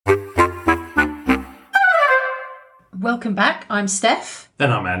Welcome back. I'm Steph.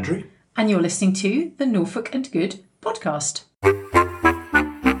 And I'm Andrew. And you're listening to the Norfolk and Good podcast.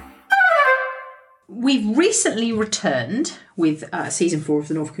 We've recently returned with season 4 of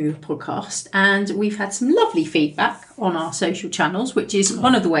the Norfolk and Good podcast, and we've had some lovely feedback on our social channels, which is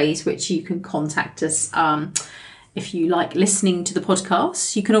one of the ways which you can contact us if you like listening to the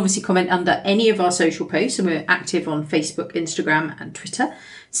podcast. You can obviously comment under any of our social posts, and we're active on Facebook, Instagram and Twitter.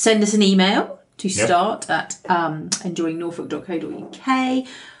 Send us an email to start at enjoyingnorfolk.co.uk,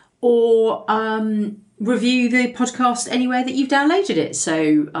 or review the podcast anywhere that you've downloaded it.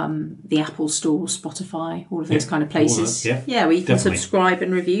 So the Apple Store, Spotify, all of those kind of places. Where you can subscribe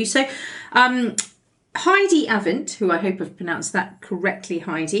and review. So Heidi Avent, who I hope I've pronounced that correctly,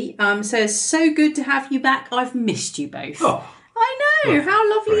 Heidi, says, so good to have you back. I've missed you both. Oh. I know. Well, how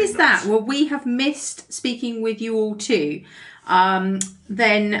lovely is that? nice. Well, we have missed speaking with you all too.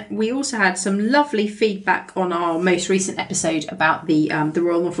 Then we also had some lovely feedback on our most recent episode about the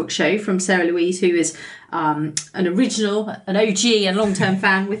Royal Norfolk Show from Sarah Louise, who is an original, an OG and long-term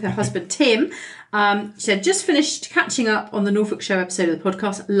fan with her husband Tim. She said, just finished catching up on the Norfolk Show episode of the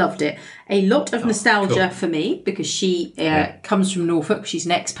podcast. Loved it. A lot of nostalgia for me because she comes from Norfolk. She's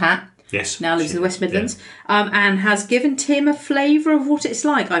an expat. Yes. Now lives in the West Midlands, and has given Tim a flavour of what it's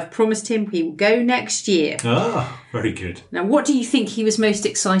like. I've promised him he will go next year. Ah, very good. Now, what do you think he was most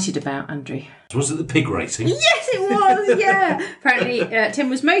excited about, Andrew? Was it the pig racing? Yes, it was, yeah. Apparently, Tim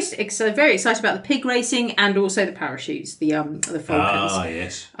was very excited about the pig racing and also the parachutes, the Falcons. Ah,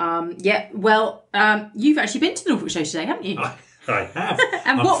 yes. You've actually been to the Norfolk Show today, haven't you? I have.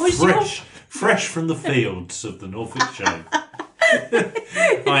 And I'm what was fresh from the fields of the Norfolk Show.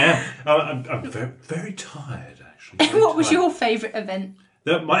 I am. I'm very, very tired, actually. What was your favourite event?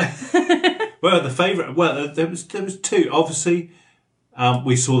 The favourite. Well, there was two. Obviously,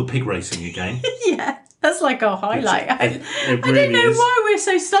 we saw the pig racing again. Yeah, that's like our highlight. It I really don't know is. why we're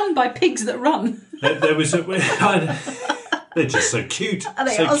so stunned by pigs that run. There was. They're just so cute.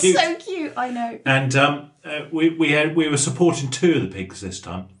 They are so cute. I know. And we were supporting two of the pigs this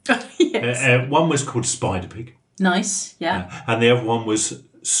time. Yes. One was called Spider Pig. Nice. Yeah. And the other one was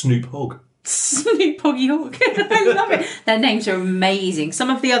Snoop Hogg. Snoop Hoggy Hogg. I love it. Their names are amazing.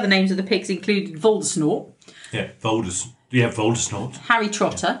 Some of the other names of the pigs included Voldesnort. Yeah, Voldesnort. Harry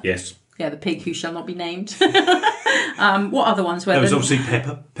Trotter. Yes. Yeah, the pig who shall not be named. What other ones were there? There was obviously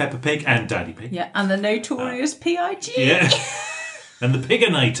Peppa Pig and Daddy Pig. Yeah, and the notorious PIG. Yeah. And the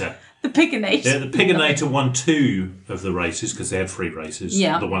Piginator. The Piginator. Yeah, the Piginator won 2 of the races because they had 3 races.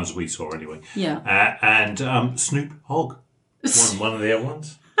 Yeah. The ones we saw anyway. Yeah. And Snoop Hogg won one of the other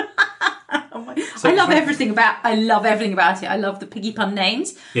ones. I love everything about it. I love the piggy pun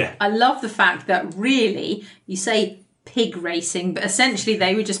names. Yeah. I love the fact that really you say pig racing, but essentially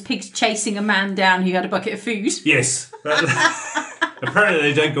they were just pigs chasing a man down who had a bucket of food. Yes. Apparently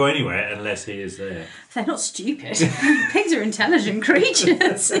they don't go anywhere unless he is there. They're not stupid. Pigs are intelligent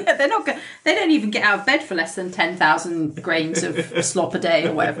creatures. They're not. They don't even get out of bed for less than 10,000 grains of slop a day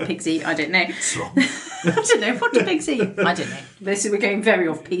or whatever pigs eat. I don't know. Slop. I don't know. What do pigs eat? I don't know. We're going very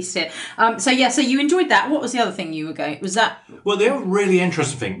off piece here. So you enjoyed that. What was the other thing you were going? Was that? Well, the other really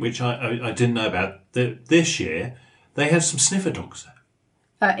interesting thing, which I didn't know about, this year they had some sniffer dogs there.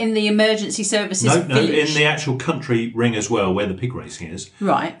 In the emergency services No, village? in the actual country ring as well, where the pig racing is.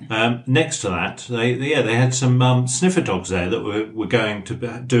 Right. Next to that, they had some sniffer dogs there that were going to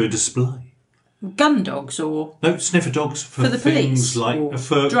do a display. Gun dogs or? No, sniffer dogs for the things police like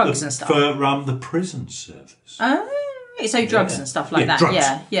for drugs and stuff. For the prison service. Oh, so drugs and stuff like that. Drugs.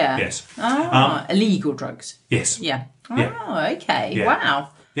 Yeah. Yes. Oh, illegal drugs. Yes. Yeah. Yeah. Oh, okay. Yeah.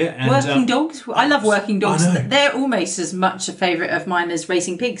 Wow. Yeah, and, working dogs. I love working dogs. I know. They're almost as much a favourite of mine as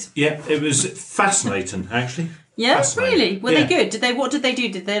racing pigs. Yeah, it was fascinating, actually. Yeah, Fascinating. really. Were they good? What did they do?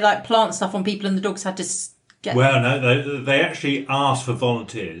 Did they like plant stuff on people and the dogs had to get? Well, no, they actually asked for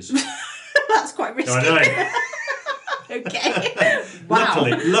volunteers. That's quite risky. I know. Okay.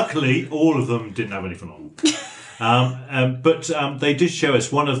 Wow. Luckily, all of them didn't have anything on. But they did show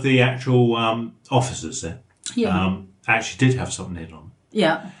us one of the actual officers there. Yeah. Actually did have something in on.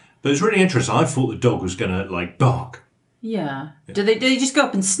 Yeah. But it was really interesting. I thought the dog was going to bark. Yeah. Do they just go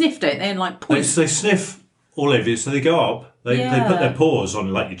up and sniff, don't they, and point? They sniff all over you. So they go up. They put their paws on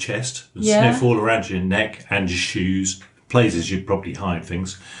your chest and sniff all around your neck and your shoes, places you'd probably hide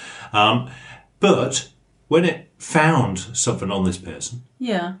things. But when it found something on this person,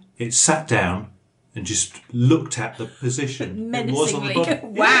 it sat down and just looked at the position menacingly. it was on the body.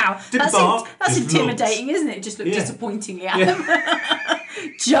 Wow. That's just intimidating, looked. isn't it? Just looked disappointingly at them.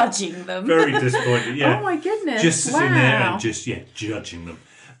 Judging them. Very disappointed, yeah. Oh my goodness. Just sitting there and just, judging them.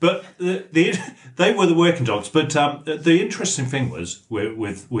 But they were the working dogs. But the interesting thing was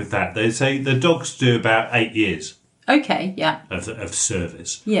with that, they say the dogs do about 8 years. Okay, yeah. Of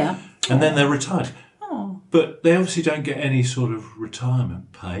service. Yeah. And then they're retired. Oh. But they obviously don't get any sort of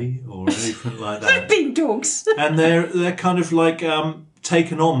retirement pay or anything like that. Big dogs. And they're kind of like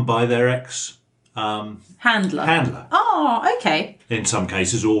taken on by their handler. Oh, okay. In some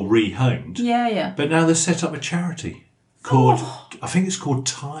cases, or rehomed. Yeah. But now they've set up a charity called, I think it's called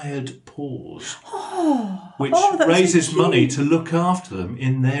Tired Paws, which raises money to look after them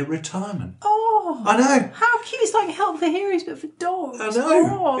in their retirement. Oh, I know. How cute! It's like Help for Heroes, but for dogs. I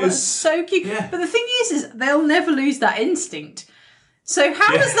know. Oh, that's so cute. Yeah. But the thing is they'll never lose that instinct. So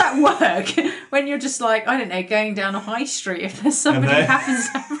how does that work when you're just like, I don't know, going down a high street if there's somebody who happens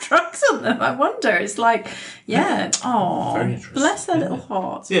to have drugs on them? I wonder. It's like, oh, very interesting. Bless their little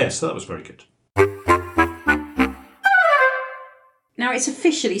hearts. Yeah, so that was very good. Now it's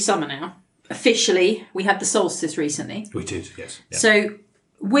officially summer now. Officially, we had the solstice recently. We did, yes. Yeah. So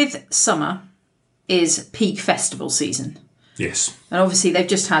with summer is peak festival season. Yes. And obviously they've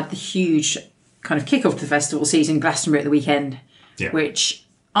just had the huge kind of kick-off to the festival season, Glastonbury at the weekend, which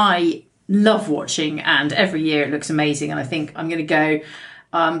I love watching, and every year it looks amazing, and I think I'm going to go.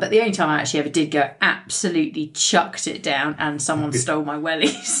 But the only time I actually ever did go, absolutely chucked it down and someone stole my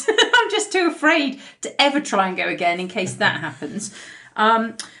wellies. I'm just too afraid to ever try and go again in case that happens.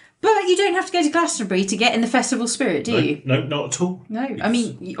 But you don't have to go to Glastonbury to get in the festival spirit, do you? No, not at all. No. I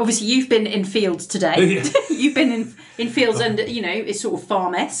mean, obviously you've been in fields today. You've been in fields and, it's sort of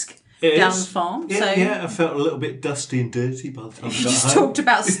farm-esque. Down the farm. Yeah, I felt a little bit dusty and dirty by the time I got home. You just talked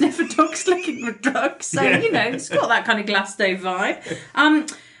about sniffer dogs looking for drugs, so, it's got that kind of Glasgow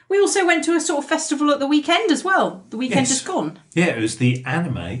vibe. We also went to a sort of festival at the weekend as well. The weekend just gone. Yeah, it was the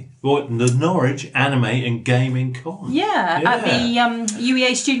the Norwich Anime and Gaming Con. Yeah, at the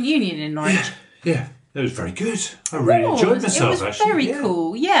UEA Student Union in Norwich. Yeah. It was very good. I really enjoyed myself, actually. It was actually. very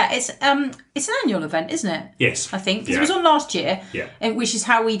cool. Yeah, it's an annual event, isn't it? Yes. I think. Because it was on last year, which is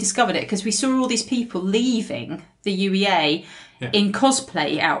how we discovered it, because we saw all these people leaving the UEA in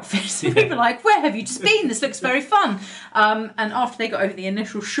cosplay outfits. And we were like, where have you just been? This looks very fun. And after they got over the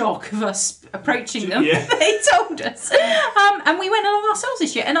initial shock of us approaching them, they told us. And we went along ourselves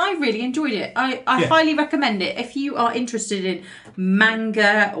this year, and I really enjoyed it. I highly recommend it. If you are interested in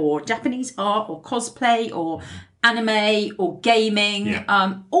manga or Japanese art or cosplay or anime or gaming,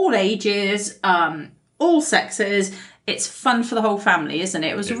 all ages, all sexes, it's fun for the whole family, isn't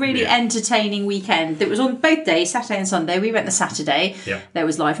it? It was a really entertaining weekend. It was on both days, Saturday and Sunday. We went the Saturday. There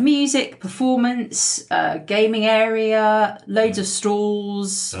was live music, performance, gaming area, loads of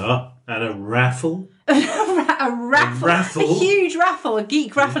stalls. And a raffle. A raffle. A huge raffle, a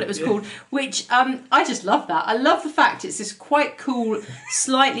geek raffle it was called, which I just love that. I love the fact it's this quite cool,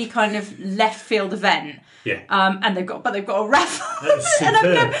 slightly kind of left field event. And they've got a raffle.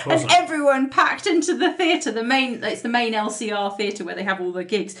 And everyone packed into the theatre, it's the main LCR theatre where they have all the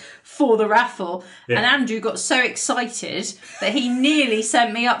gigs for the raffle. And Andrew got so excited that he nearly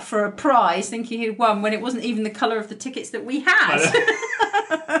sent me up for a prize thinking he'd won when it wasn't even the colour of the tickets that we had.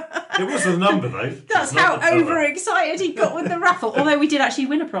 It was the number though. That's how overexcited he got with the raffle. Although we did actually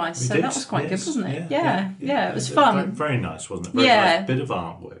win a prize, that was quite good, wasn't it? Yeah, it was fun. Very nice, wasn't it? Very nice bit of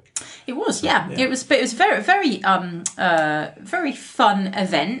artwork. It was, It was very, very, very fun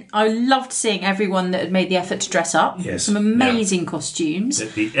event. I loved seeing everyone that had made the effort to dress up. Yes, some amazing costumes.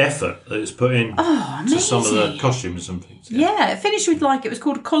 The effort that is put in to some of the costumes and things. It finished with it was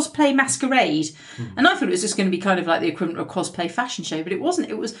called a cosplay masquerade, and I thought it was just going to be kind of like the equivalent of a cosplay fashion show, but it wasn't.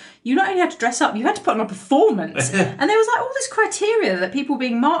 It was, you not only had to dress up, you had to put on a performance, and there was like all this criteria that people were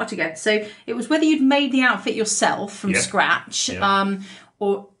being marked against. So it was whether you'd made the outfit yourself from scratch,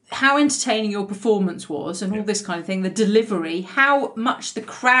 or how entertaining your performance was, and all this kind of thing, the delivery, how much the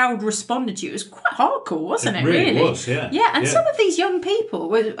crowd responded to you. It was quite hardcore, wasn't it? Really was, and some of these young people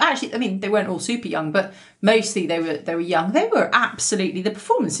were actually, I mean, they weren't all super young, but mostly they were young. They were absolutely, the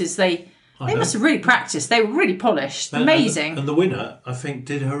performances, they must have really practiced. They were really polished. Amazing. And the winner, I think,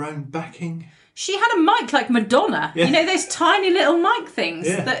 did her own backing. She had a mic like Madonna. You know, those tiny little mic things.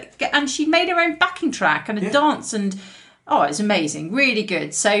 And she made her own backing track and a dance, and it's amazing. Really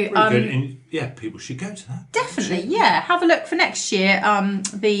good. So, really good. And, people should go to that. Definitely, have a look for next year.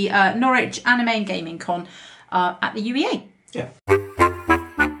 The Norwich Anime and Gaming Con at the UEA. Yeah.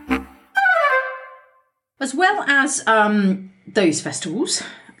 As well as those festivals,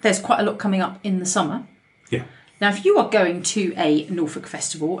 there's quite a lot coming up in the summer. Yeah. Now, if you are going to a Norfolk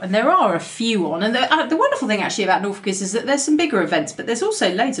festival, and there are a few on, and the wonderful thing actually about Norfolk is that there's some bigger events, but there's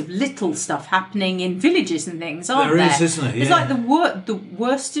also loads of little stuff happening in villages and things, aren't there? There is, isn't it? Yeah. It's like the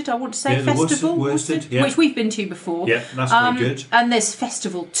Worsted, I want to say, festival, Worsted, yeah. which we've been to before. Yeah, that's very good. And there's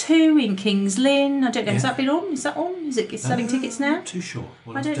Festival 2 in Kings Lynn. I don't know, has that been on? Is that on? Is it selling tickets now? Not too sure.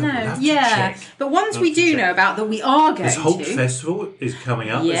 Well, I don't we'll know. have to Yeah, check. but ones we do know about that we are going This Holt to. Festival is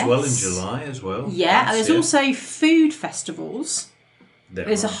coming up as well in July as well. Yeah, and there's also food festivals.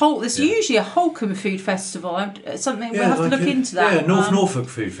 There's usually a Holcombe food festival. Something we'll have to look into that. Yeah, Norfolk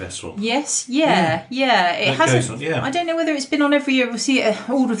Food Festival. Yes, yeah. It hasn't. Goes on, I don't know whether it's been on every year. Obviously,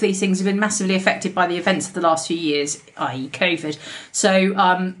 all of these things have been massively affected by the events of the last few years, i.e., COVID.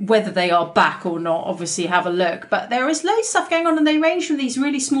 So whether they are back or not, obviously have a look. But there is loads of stuff going on, and they range from these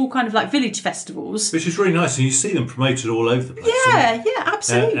really small kind of like village festivals, which is really nice, and you see them promoted all over the place. Yeah,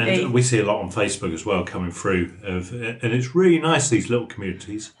 absolutely. And we see a lot on Facebook as well coming through, and it's really nice, these little communities.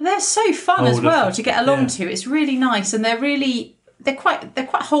 They're so fun as well to get along to. It's really nice, and they're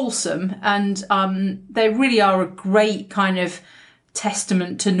quite wholesome, and they really are a great kind of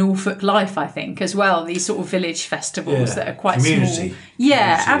testament to Norfolk life, I think, as well. These sort of village festivals that are quite small.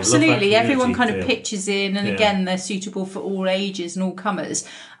 Yeah, absolutely. Everyone kind of pitches in, and again, they're suitable for all ages and all comers.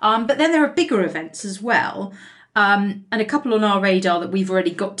 But then there are bigger events as well, and a couple on our radar that we've already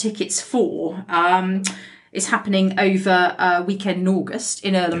got tickets for. Is happening over a weekend in August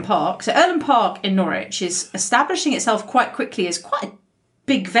in Earlham Park. So Earlham Park in Norwich is establishing itself quite quickly as quite a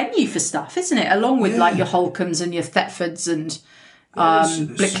big venue for stuff, isn't it? Along with like your Holcombes and your Thetfords and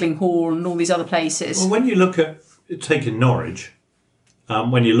Blickling Hall and all these other places. Well, when you look at taking Norwich,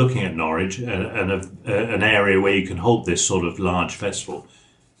 when you're looking at Norwich and an area where you can hold this sort of large festival,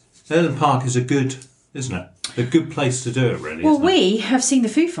 Earlham Park is isn't it? A good place to do it, really. Well, we have seen the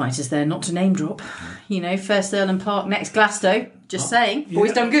Foo Fighters there, not to name drop. First Earlham Park, next Glasgow. Just saying,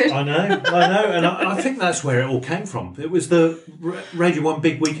 always done good. I know, and I think that's where it all came from. It was the Radio 1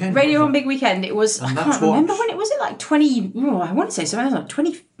 Big Weekend. Radio 1 Big Weekend. It was. I can't remember when it was. It like 20. Oh, I want to say something like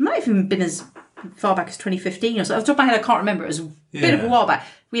 20. Might have even been as far back as 2015 or so. Off the top of my head, I can't remember. It was a bit of a while back.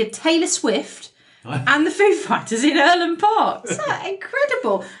 We had Taylor Swift. And the Foo Fighters in Earlham Park. Is that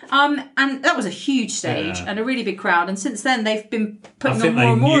incredible? And that was a huge stage and a really big crowd. And since then, they've been putting on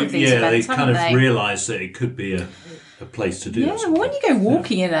more and more of these events, haven't they? They kind of realised that it could be a place to do this. Yeah, well, when you go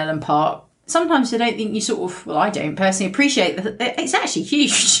walking in Earlham Park, sometimes I don't think you sort of, well, I don't personally appreciate that it's actually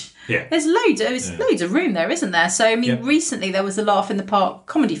huge. Yeah. There's loads of room there, isn't there? So, I mean, recently there was the Laugh in the Park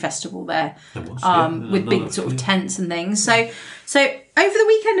comedy festival there. There was, with big sort of tents and things. So over the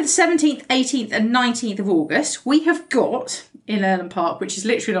weekend of the 17th, 18th and 19th of August, we have got in Earlham Park, which is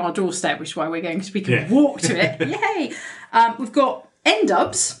literally on our doorstep, which is why we're going, because we can walk to it. Yay! We've got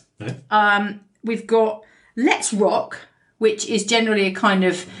N-Dubs. We've got Let's Rock, which is generally a kind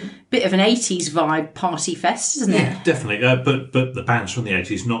of bit of an 80s vibe party fest, isn't it? Yeah, definitely. But the bands from the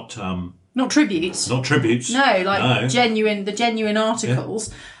 80s, not tributes. Not tributes. No, genuine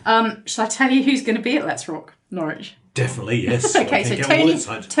articles. Yeah. Shall I tell you who's going to be at Let's Rock, Norwich? Definitely, yes. Okay,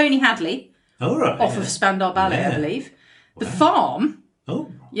 so Tony Hadley. All right. Off of Spandau Ballet, I believe. The Farm.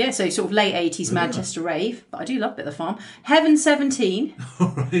 Oh. Yeah, so sort of late 80s Manchester rave, but I do love a bit of The Farm. Heaven 17.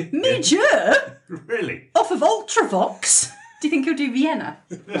 All right. Midger. Really? Off of Ultravox. Do you think he'll do Vienna?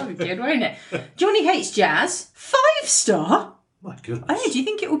 That'll be good, won't it? Johnny Hates Jazz. 5-star. My goodness. Oh, do you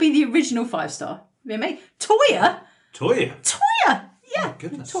think it will be the original 5-star? Toya. Toya? Yeah. My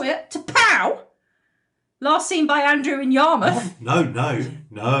goodness. Toya. To Pow. Last seen by Andrew in Yarmouth. No. No?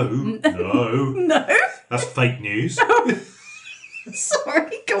 That's fake news.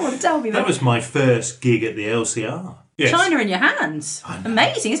 Sorry, go on, tell me that. That was my first gig at the LCR. Yes. China in your hands.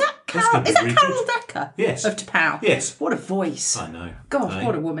 Amazing. Is that Carol Decker? Yes. Of T'Pau? Yes. What a voice. I know. God,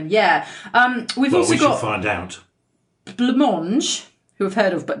 what a woman. Yeah. We've also got... should find out. Blancmange, who I've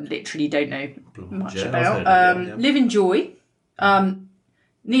heard of but literally don't know much about. Live in Joy.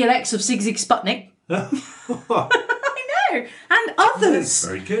 Neil X of Zig Zig Sputnik. I know. And others.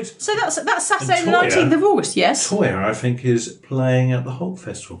 Very good. So that's Saturday the 19th of August, yes? Toya, I think, is playing at the Holt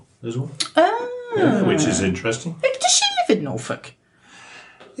Festival as well. Which is interesting. Does she live in Norfolk?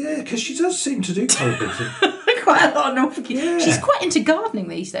 Yeah, because she does seem to do quite a bit. Quite a lot of Norfolk. Yeah. She's quite into gardening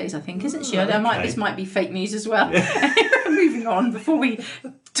these days, I think, isn't she? This might be fake news as well. Moving on, before we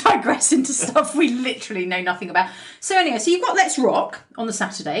digress into stuff we literally know nothing about. So anyway, so you've got Let's Rock on the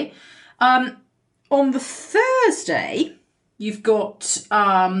Saturday. On the Thursday, you've got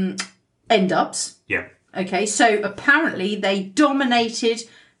N-Dubs. Yeah. Okay, so apparently they dominated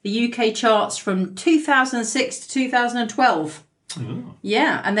the UK charts from 2006 to 2012. Oh.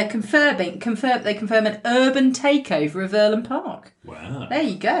 Yeah, and they confirm an urban takeover of Earlham Park. Wow. There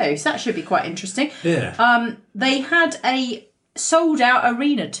you go. So that should be quite interesting. Yeah. They had a sold-out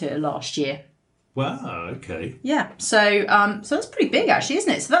arena tour last year. Wow, okay. Yeah, so that's pretty big actually,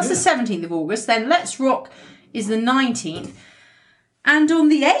 isn't it? So that's the 17th of August. Then Let's Rock is the 19th. And on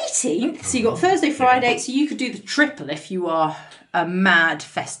the 18th, so you got Thursday, Friday, so you could do the triple if you are a mad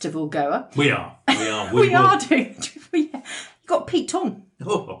festival goer. We are. We are doing the triple, yeah. You got Pete Tong.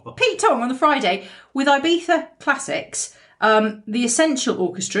 Oh. Pete Tong on the Friday with Ibiza Classics, the Essential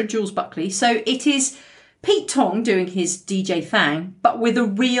Orchestra, Jules Buckley. So it is Pete Tong doing his DJ thing, but with a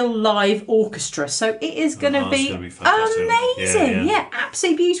real live orchestra. So it is going to be amazing. Yeah,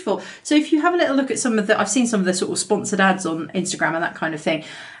 absolutely beautiful. So if you have a little look at I've seen some of the sort of sponsored ads on Instagram and that kind of thing,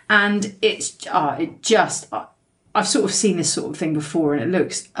 and I've sort of seen this sort of thing before, and it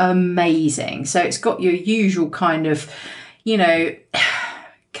looks amazing. So it's got your usual kind of,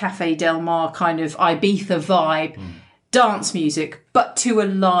 Cafe Del Mar kind of Ibiza vibe. Dance music, but to a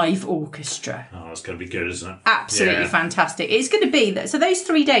live orchestra. Oh, it's going to be good, isn't it? Absolutely fantastic. It's going to be so those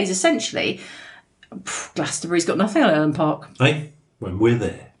 3 days essentially. Glastonbury's got nothing on Earlham Park. Hey, when we're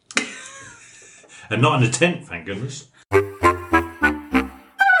there, and not in a tent, thank goodness. To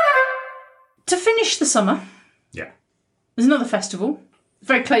finish the summer, there's another festival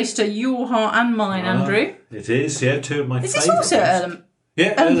very close to your heart and mine, Andrew. It is, yeah. Two of my favourites. Is this also Earlham?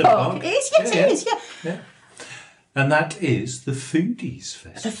 Yeah, Earlham Park. It is. Yes, it is. Yeah. And that is the Foodies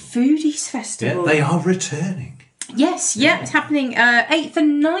Festival. The Foodies Festival. Yeah, they are returning. Yes, it's happening 8th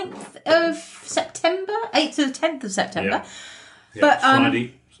and 9th of September. 8th to the 10th of September. Yeah, but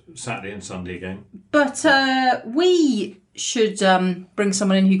Friday, Saturday and Sunday again. But we should bring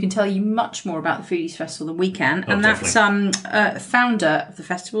someone in who can tell you much more about the Foodies Festival than we can. And definitely. That's founder of the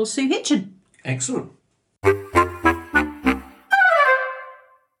festival, Sue Hitchen. Excellent.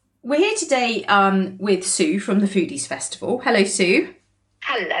 We're here today with Sue from the Foodies Festival. Hello, Sue.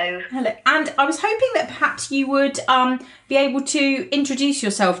 Hello. Hello. And I was hoping that perhaps you would be able to introduce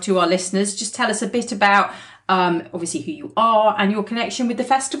yourself to our listeners. Just tell us a bit about, obviously, who you are and your connection with the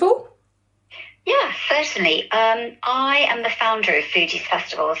festival. Yeah, certainly. I am the founder of Foodies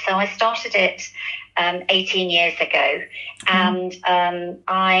Festival. So I started it 18 years ago. And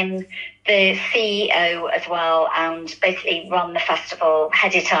I'm the CEO as well, and basically run the festival,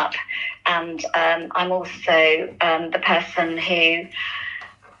 head it up. And I'm also the person who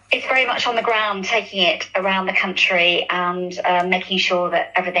is very much on the ground, taking it around the country and making sure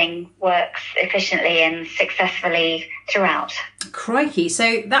that everything works efficiently and successfully throughout. Crikey,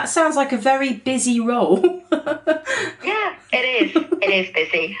 so that sounds like a very busy role. Yeah, it is. It is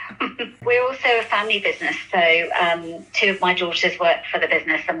busy. We're also a family business, so two of my daughters work for the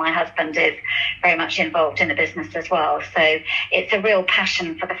business and my husband is very much involved in the business as well. So it's a real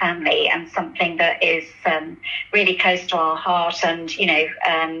passion for the family and something that is really close to our heart and,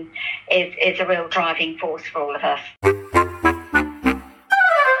 is a real driving force for all of us.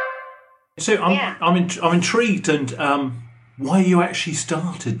 So I'm intrigued, and why you actually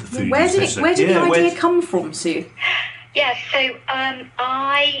started the Foodies Festival. Where did the idea come from, Sue? Yeah, so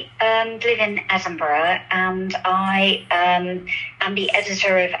I live in Edinburgh, and I am the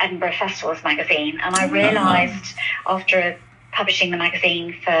editor of Edinburgh Festivals magazine, and I realised after publishing the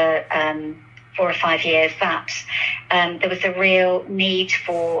magazine for 4 or 5 years that there was a real need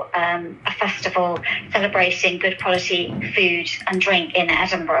for a festival celebrating good quality food and drink in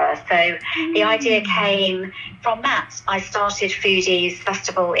Edinburgh. So the idea came from that. I started Foodies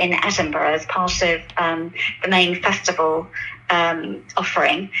Festival in Edinburgh as part of the main festival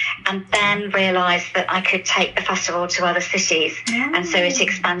offering, and then realised that I could take the festival to other cities, and so it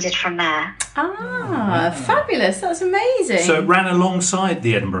expanded from there. Fabulous. That's amazing. So it ran alongside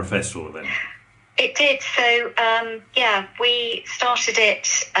the Edinburgh Festival then? It did. So, we started it,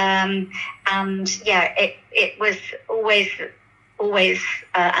 and it was always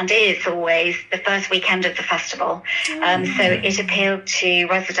and is always the first weekend of the festival. So it appealed to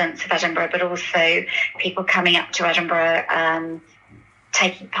residents of Edinburgh, but also people coming up to Edinburgh,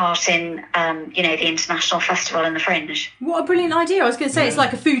 taking part in, the International Festival and the Fringe. What a brilliant idea. I was going to say it's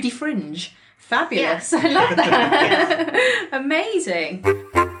like a foodie fringe. Fabulous. Yeah. I love that. Amazing.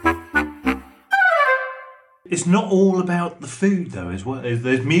 It's not all about the food, though, as well.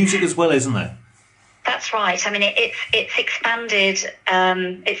 There's music as well, isn't there? That's right. I mean, it's expanded.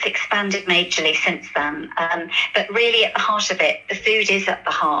 It's expanded majorly since then. But really, at the heart of it, the food is at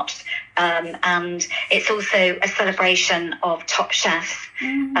the heart, and it's also a celebration of top chefs.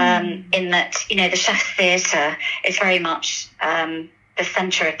 In that, the Chef's Theatre is very much the the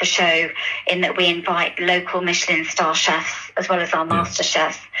centre of the show, in that we invite local Michelin star chefs as well as our master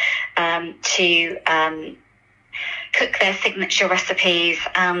chefs to cook their signature recipes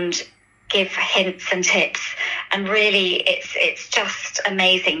and give hints and tips. And really, it's just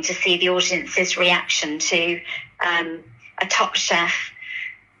amazing to see the audience's reaction to a top chef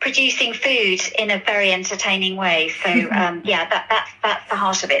producing food in a very entertaining way. So that's the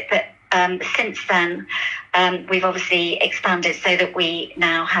heart of it. But since then, we've obviously expanded so that we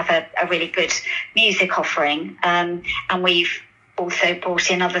now have a really good music offering, and we've also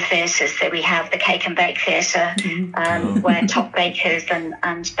brought in other theatres. So we have the Cake and Bake Theatre, where top bakers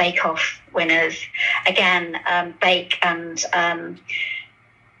and bake-off winners again bake and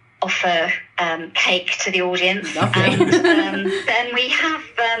offer cake to the audience. And then we have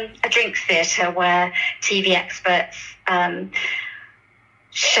a drinks theatre where TV experts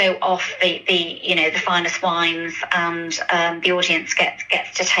show off the finest wines, and the audience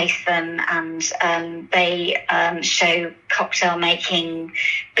gets to taste them, and they show cocktail making,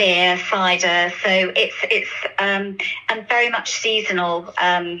 beer, cider. So it's and very much seasonal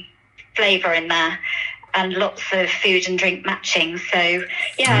flavour in there, and lots of food and drink matching. So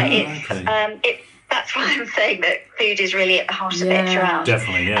that's why I'm saying that food is really at the heart of it throughout.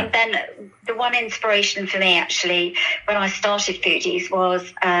 Definitely, yeah. And then the one inspiration for me, actually, when I started Foodies was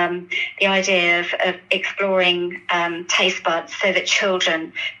the idea of exploring taste buds, so that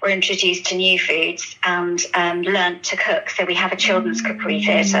children were introduced to new foods and learnt to cook. So we have a children's cookery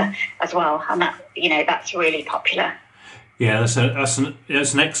theatre as well, and that's really popular. Yeah, that's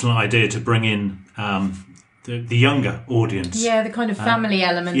an excellent idea to bring in the younger audience. Yeah, the kind of family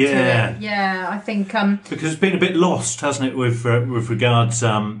element to it. Yeah, I think because it's been a bit lost, hasn't it, with regards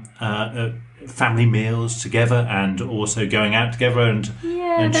family meals together, and also going out together and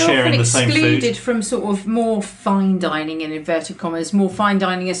sharing the same food. They're often excluded from sort of more fine dining, in inverted commas, more fine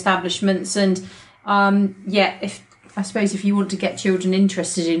dining establishments, and if you want to get children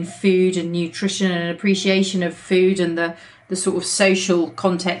interested in food and nutrition and appreciation of food and the sort of social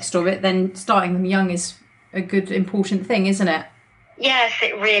context of it, then starting them young is a good, important thing, isn't it? Yes,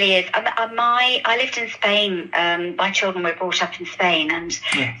 it really is. I lived in Spain. My children were brought up in Spain, and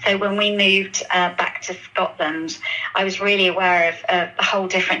so when we moved back to Scotland, I was really aware of the whole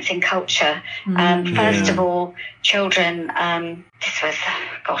difference in culture. First of all, children, this was,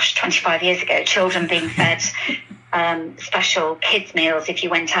 25 years ago, children being fed special kids' meals if you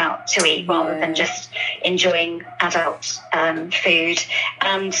went out to eat, rather than just enjoying adult food.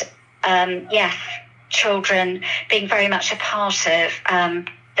 And children being very much a part of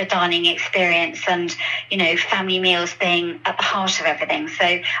the dining experience, and family meals being at the heart of everything. So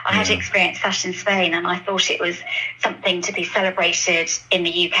I had experienced that in Spain, and I thought it was something to be celebrated in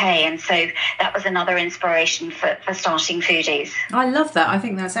the UK, and so that was another inspiration for starting Foodies. I love that. I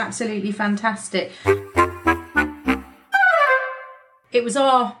think that's absolutely fantastic. It was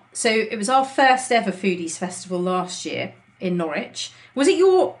our first ever Foodies Festival last year in Norwich. Was it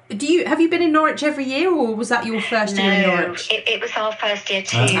have you been in Norwich every year, or was that your first year in Norwich? It was our first year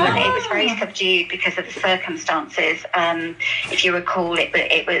too, and it was very subdued because of the circumstances. If you recall,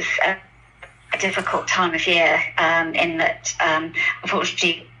 it was a difficult time of year, in that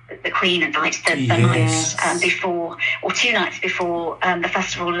unfortunately the Queen invited the night before, or 2 nights before the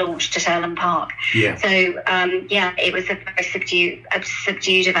festival launched at Erlen Park. Yeah. So it was a very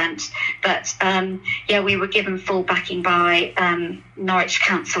subdued event, but we were given full backing by Norwich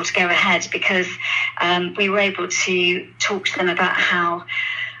Council to go ahead, because we were able to talk to them about how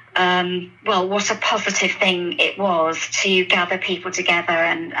what a positive thing it was to gather people together,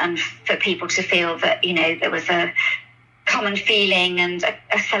 and for people to feel that there was a common feeling and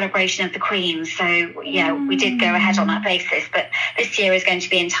a celebration of the Queen. So we did go ahead on that basis, but this year is going to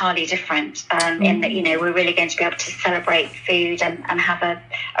be entirely different, in that we're really going to be able to celebrate food and have a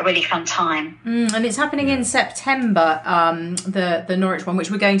really fun time. And it's happening in September, the Norwich one,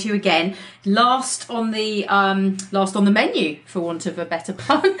 which we're going to again, last on the menu, for want of a better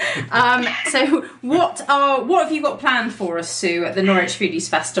pun. So what have you got planned for us, Sue, at the Norwich Foodies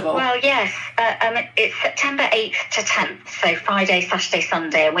Festival? Well, yes, it's September 8th to 10th, so Friday, Saturday,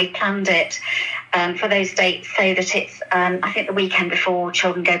 Sunday, and we planned it for those dates so that it's I think the weekend before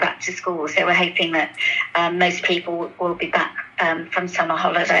children go back to school. So we're hoping that most people will be back from summer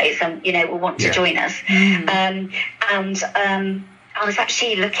holidays and will want to join us. I was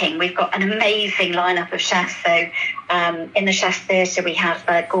actually looking, we've got an amazing lineup of chefs. So in the Chef's Theatre we have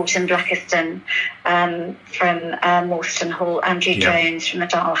Gordon Blackiston from Morstan Hall, Andrew Jones from the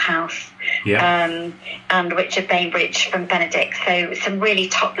Dial House, and Richard Bainbridge from Benedict. So some really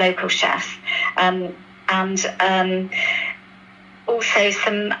top local chefs. also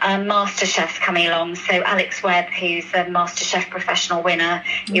some Master Chefs coming along. So Alex Webb, who's a Master Chef professional winner,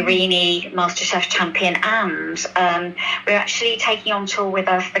 Irini, Master Chef champion, and we're actually taking on tour with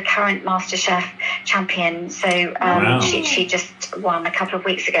us the current Master Chef champion. So she just won a couple of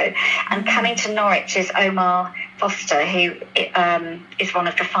weeks ago. And coming to Norwich is Omar Foster, who is one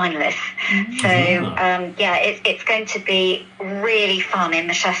of the finalists. So it's going to be really fun in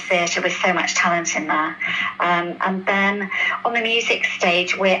the Chef Theatre with so much talent in there. And then on the music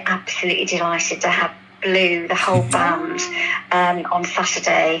stage, we're absolutely delighted to have Blue, the whole band, on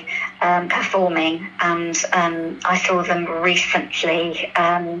Saturday performing, and I saw them recently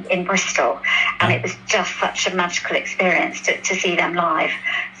in Bristol, and it was just such a magical experience to see them live.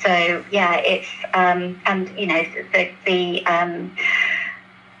 So yeah, it's and you know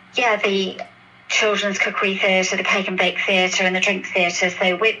the Children's Cookery Theatre, the Cake and Bake Theatre and the Drink Theatre.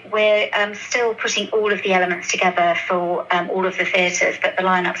 So we're still putting all of the elements together for all of the theatres, but the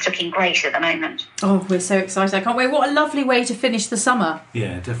line-up's looking great at the moment. Oh, we're so excited. I can't wait. What a lovely way to finish the summer.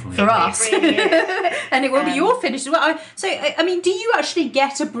 Yeah, definitely. For us. It really is. And it will be your finish as well. So, I mean, do you actually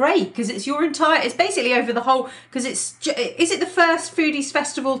get a break? Because it's your entire... It's basically over the whole... Because it's... Is it the first Foodies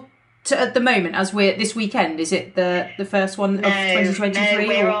Festival... at the moment, as we're this weekend, is it the first one of 2023? No,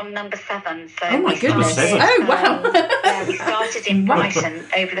 we're on number 7. So oh my goodness! Oh wow! We started in Brighton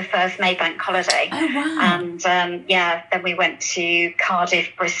over the first Maybank holiday. Oh wow! And then we went to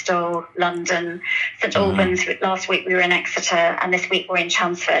Cardiff, Bristol, London, St Albans. Last week we were in Exeter, and this week we're in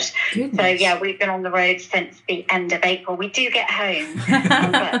Chelmsford. Goodness. So yeah, we've been on the road since the end of April. We do get home,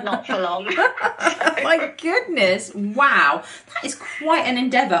 but not for long. My goodness! Wow, that is quite an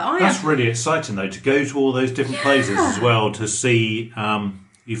endeavour. That's really exciting, though, to go to all those different places as well, to see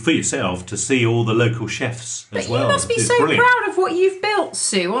you for yourself, to see all the local chefs as well. You must be so brilliant. proud of what you've built,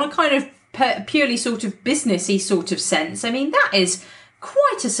 Sue, on a kind of purely sort of businessy sort of sense. I mean, that is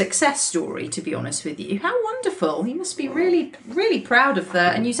quite a success story, to be honest with you. How wonderful. You must be really, really proud of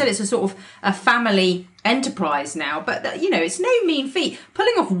that. And you said it's a sort of a family enterprise now, but, you know, it's no mean feat.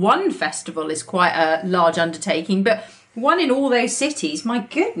 Pulling off one festival is quite a large undertaking, but one in all those cities, my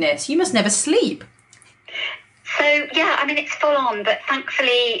goodness, you must never sleep. So, yeah, I mean, it's full on, but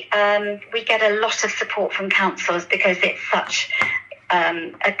thankfully we get a lot of support from councils because it's such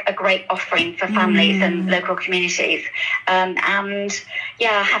a great offering for families and local communities. And,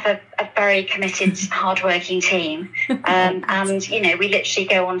 yeah, I have a very committed, hardworking team. And, you know, we literally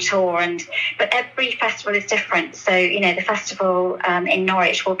go on tour. But every festival is different. So, you know, the festival in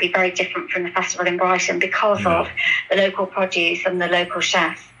Norwich will be very different from the festival in Brighton because of the local produce and the local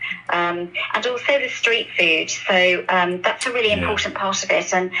chefs. And also the street food. So that's a really important part of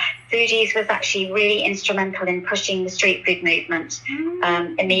it. And Foodies was actually really instrumental in pushing the street food movement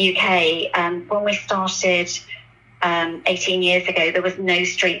in the UK. When we started 18 years ago, there was no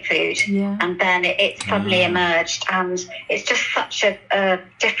street food. And then it suddenly emerged. And it's just such a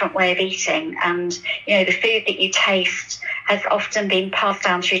different way of eating. And, you know, the food that you taste has often been passed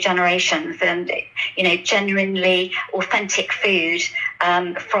down through generations, and, you know, genuinely authentic food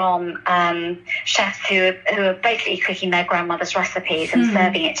from chefs who are basically cooking their grandmother's recipes and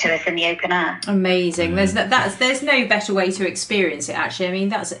serving it to us in the open air. Amazing. There's no better way to experience it, actually. I mean,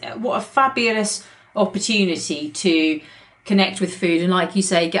 that's what a fabulous opportunity to connect with food and, like you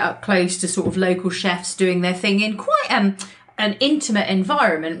say, get up close to sort of local chefs doing their thing in quite an intimate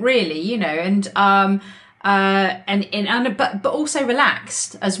environment, really, you know, and but also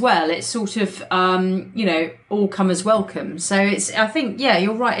relaxed as well. It's sort of you know, all comers welcome. So I think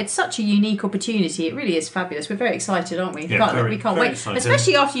you're right. It's such a unique opportunity. It really is fabulous. We're very excited, aren't we? Yeah, we can't wait, excited.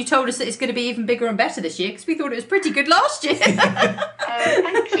 Especially after you told us that it's going to be even bigger and better this year, because we thought it was pretty good last year.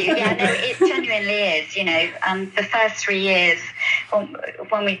 Thank you. Yeah, no, it genuinely is. You know, the first 3 years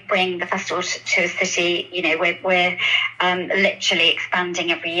when we bring the festival to a city, you know, we're literally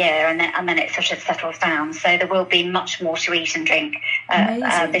expanding every year, and then it sort of settles down. So there will be much more to eat and drink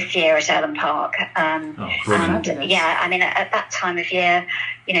this year at Erlen Park. And yeah, I mean, at that time of year,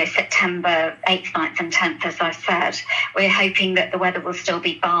 you know, September 8th, 9th and 10th, as I've said, we're hoping that the weather will still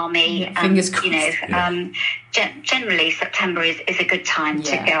be balmy. Yeah, fingers crossed. You know, generally September is a good time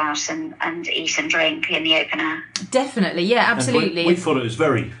to go out and eat and drink in the open air. Definitely, yeah, absolutely. And we thought it was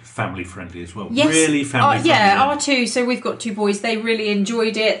very family friendly as well. Yes. Really family friendly. Yeah, our two. So we've got 2 boys. They really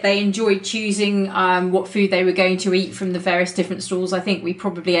enjoyed it. They enjoyed choosing what food they were going to eat from the various different stalls. I think we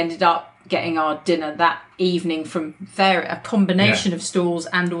probably ended up getting our dinner that evening from a combination of stalls,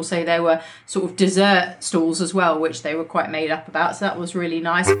 and also there were sort of dessert stalls as well, which they were quite made up about. So that was really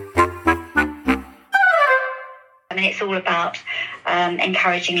nice. I mean, it's all about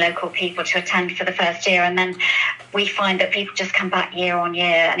encouraging local people to attend for the first year, and then we find that people just come back year on year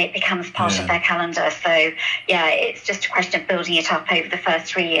and it becomes part of their calendar. So it's just a question of building it up over the first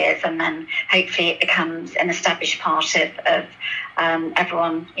 3 years, and then hopefully it becomes an established part of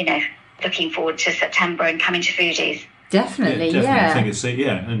everyone, looking forward to September and coming to Foodies. Definitely. I think it's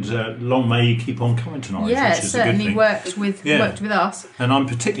and long may you keep on coming to Norwich. Yeah, which it is a good certainly thing. worked with us. And I'm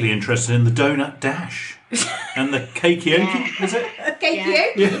particularly interested in the donut dash and the keikioki. Is it?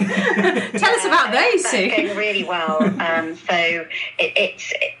 Keikioki. Yeah. Tell us about those, Sue. That's going really well. So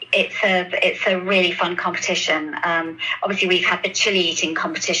it's a really fun competition. Obviously, we've had the chili eating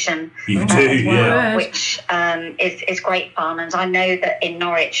competition. You do, which is great fun. And I know that in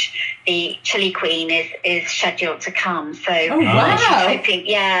Norwich, the chili queen is scheduled to come. So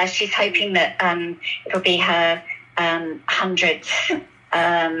she's hoping that it'll be her 100th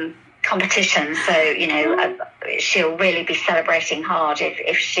competition. So she'll really be celebrating hard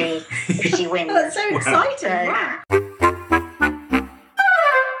if she wins. That's so exciting!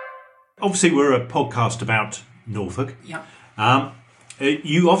 Obviously, we're a podcast about Norfolk. Yeah.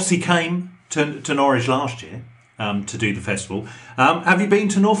 You obviously came to Norwich last year to do the festival. Have you been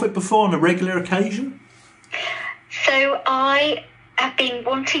to Norfolk before on a regular occasion? So I have been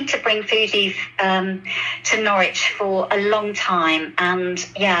wanting to bring Foodies to Norwich for a long time, and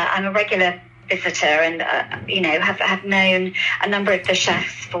I'm a regular visitor, and have known a number of the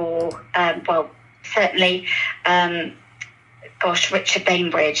chefs for certainly. Richard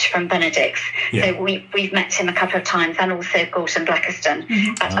Bainbridge from Benedict's. Yeah. So we've met him a couple of times, and also Gorton Blackiston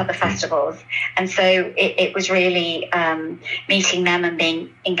at other festivals. And so it was really meeting them and being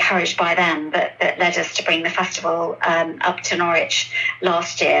encouraged by them that led us to bring the festival up to Norwich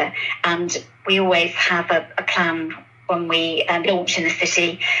last year. And we always have a plan when we launch in the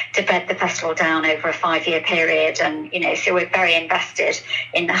city to bed the festival down over a 5-year period, and so we're very invested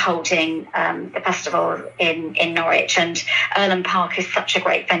in holding the festival in Norwich, and Earlham Park is such a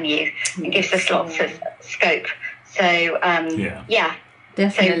great venue and gives us lots of scope. So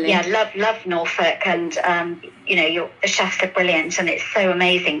definitely. So love Norfolk, and the chefs are brilliant, and it's so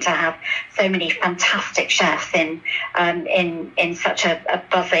amazing to have so many fantastic chefs in such a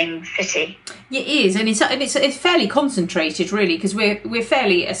buzzing city. It is, and it's fairly concentrated, really, because we're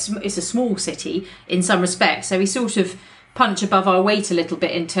fairly it's a small city in some respects, so we sort of punch above our weight a little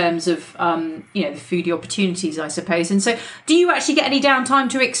bit in terms of the foodie opportunities, I suppose. And so, do you actually get any downtime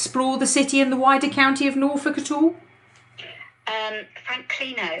to explore the city and the wider county of Norfolk at all?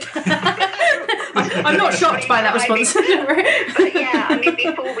 Frankly, no. I'm not shocked by that response.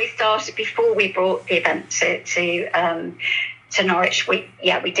 But before we brought the event to Norwich, we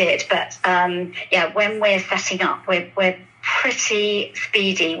did. But when we're setting up, we're pretty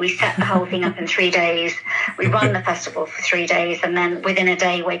speedy. We set the whole thing up in 3 days. We run the festival for 3 days, and then within a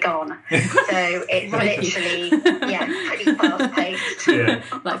day we're gone. So it's literally pretty fast paced. Yeah.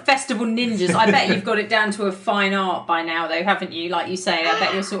 Like festival ninjas. I bet you've got it down to a fine art by now, though, haven't you? Like you say, I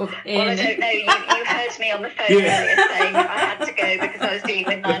bet you're sort of in. Well, I don't know. You heard me on the phone earlier saying I had to go because I was dealing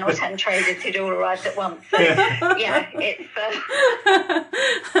with 9 or 10 traders who'd all arrived at once. So it's.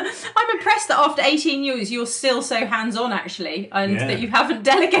 I'm impressed that after 18 years you're still so hands-on, actually, and that you haven't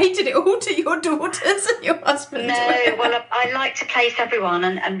delegated it all to your daughters and your husband. No, well, I like to place everyone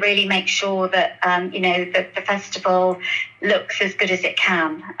and really make sure that the festival looks as good as it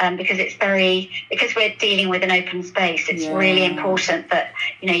can, because because we're dealing with an open space. It's really important that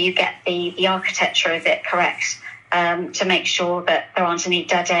you get the architecture of it correct. To make sure that there aren't any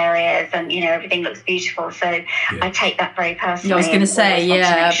dead areas and everything looks beautiful. So I take that very personally. I was going to say,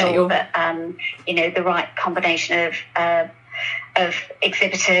 make sure that the right combination of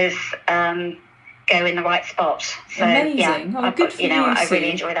exhibitors go in the right spot. So amazing. Good for you, I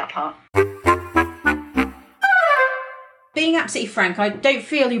really enjoy that part. Being absolutely frank, I don't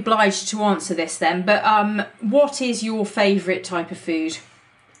feel obliged to answer this then, but what is your favourite type of food?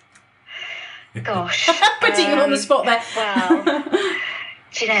 Gosh. Putting you on the spot there. Well,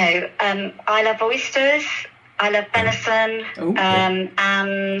 do you know, I love oysters, I love venison,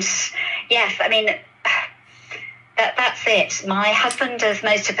 and yes, I mean, that's it. My husband does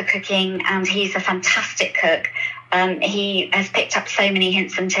most of the cooking, and he's a fantastic cook. He has picked up so many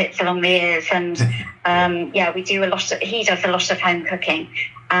hints and tips along the years, and he does a lot of home cooking.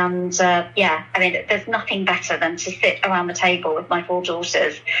 And I mean, there's nothing better than to sit around the table with my 4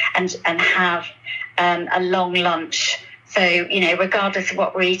 daughters and have a long lunch So, regardless of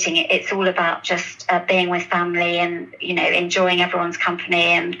what we're eating, it's all about just being with family and, enjoying everyone's company.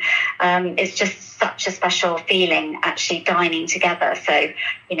 And it's just such a special feeling actually dining together. So,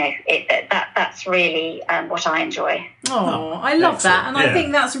 that's really what I enjoy. Oh, I love that. And I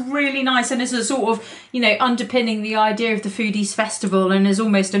think that's really nice. And as a sort of, underpinning the idea of the Foodies Festival and as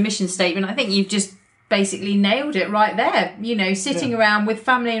almost a mission statement, I think you've just basically nailed it right there. Sitting around with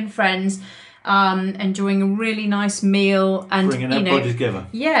family and friends, enjoying a really nice meal and bringing everybody together.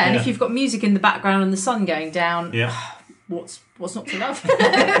 And if you've got music in the background and the sun going down, what's not to love?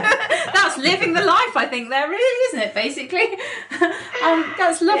 That's living the life, I think, there really, isn't it, basically?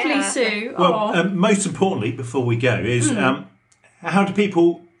 That's lovely, Sue. Well, most importantly, before we go, is how do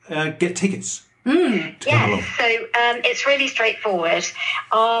people get tickets? Yes, so it's really straightforward.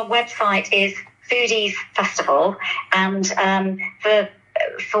 Our website is Foodies Festival, and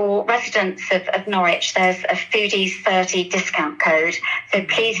for residents of Norwich, there's a Foodies 30 discount code. So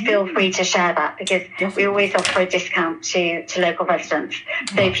please feel free to share that, because we always offer a discount to local residents.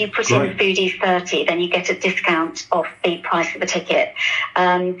 So if you put in Foodies 30, then you get a discount off the price of the ticket.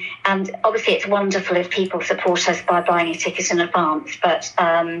 And obviously it's wonderful if people support us by buying a ticket in advance, but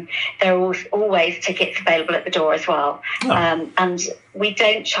there are always tickets available at the door as well. And we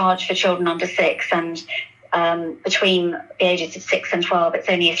don't charge for children under 6, and between the ages of 6 and 12, it's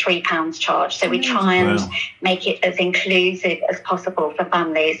only a £3 charge. So we try and make it as inclusive as possible for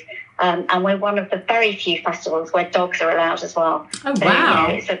families. And we're one of the very few festivals where dogs are allowed as well. Oh, so, wow.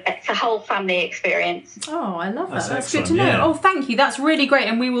 It's a whole family experience. Oh, I love that. That's good to know. Oh, thank you. That's really great.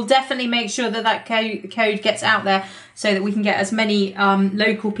 And we will definitely make sure that code gets out there so that we can get as many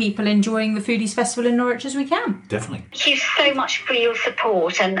local people enjoying the Foodies Festival in Norwich as we can. Definitely. Thank you so much for your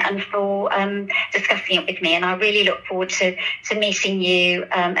support and for discussing it with me. And I really look forward to meeting you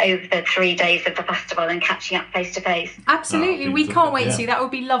over the 3 days of the festival and catching up face to face. Absolutely. We can't wait to. That would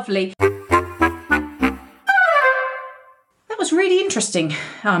be lovely. That was really interesting,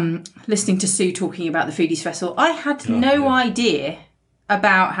 listening to Sue talking about the Foodies Festival. I had no idea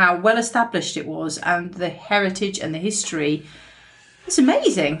about how well established it was and the heritage and the history. It's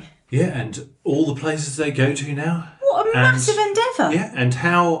amazing. Yeah, and all the places they go to now. What a massive endeavour. Yeah, and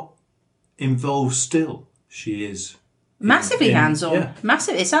how involved still she is. Massively hands-on. Yeah.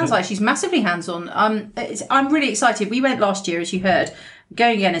 Massive. It sounds like she's massively hands-on. I'm really excited. We went last year, as you heard.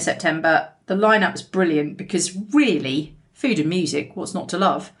 Going again in September. The lineup's brilliant because really, food and music, what's not to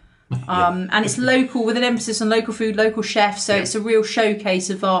love? And it's local, with an emphasis on local food, local chefs. So it's a real showcase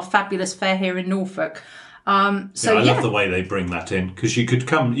of our fabulous fare here in Norfolk. I love the way they bring that in, because you could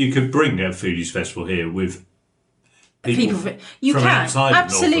bring a Foodies Festival here with people from outside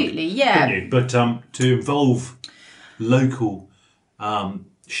absolutely, of Norfolk, yeah. You? But to involve local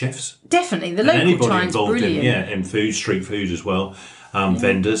chefs, definitely the local anybody involved brilliant. in food, street food as well.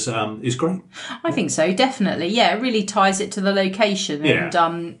 Vendors is great. I think so, definitely. Yeah, it really ties it to the location,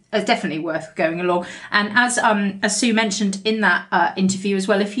 and it's definitely worth going along. And as Sue mentioned in that interview as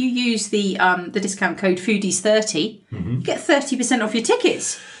well, if you use the discount code Foodies30, you get 30% off your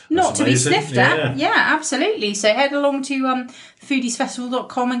tickets. Not to be sniffed at. Yeah, absolutely. So head along to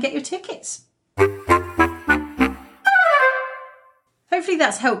foodiesfestival.com and get your tickets. Hopefully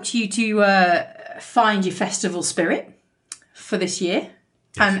that's helped you to find your festival spirit for this year.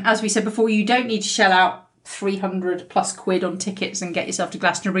 Yes. And as we said before, you don't need to shell out 300 plus quid on tickets and get yourself to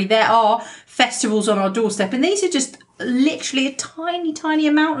Glastonbury. There are festivals on our doorstep, and these are just literally a tiny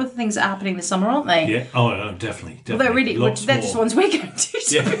amount of the things that are happening this summer, aren't they? Yeah, oh, definitely. Well, they're just ones we're going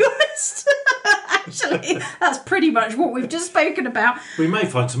to be honest. Actually, that's pretty much what we've just spoken about. We may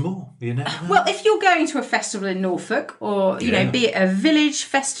find some more, Well, if you're going to a festival in Norfolk, or, be it a village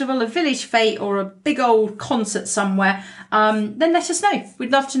festival, a village fete, or a big old concert somewhere, then let us know.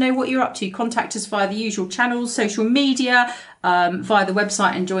 We'd love to know what you're up to. Contact us via the usual channels, social media, via the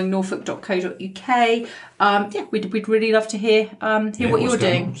website enjoyingnorfolk.co.uk. We'd really love to hear what you're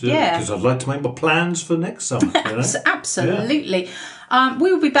doing. Because I'd like to make my plans for next summer. Absolutely.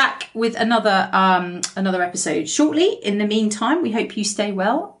 We will be back with another episode shortly. In the meantime, we hope you stay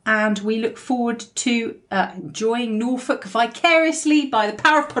well, and we look forward to enjoying Norfolk vicariously by the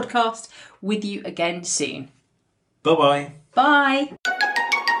power of podcast with you again soon. Bye-bye. Bye.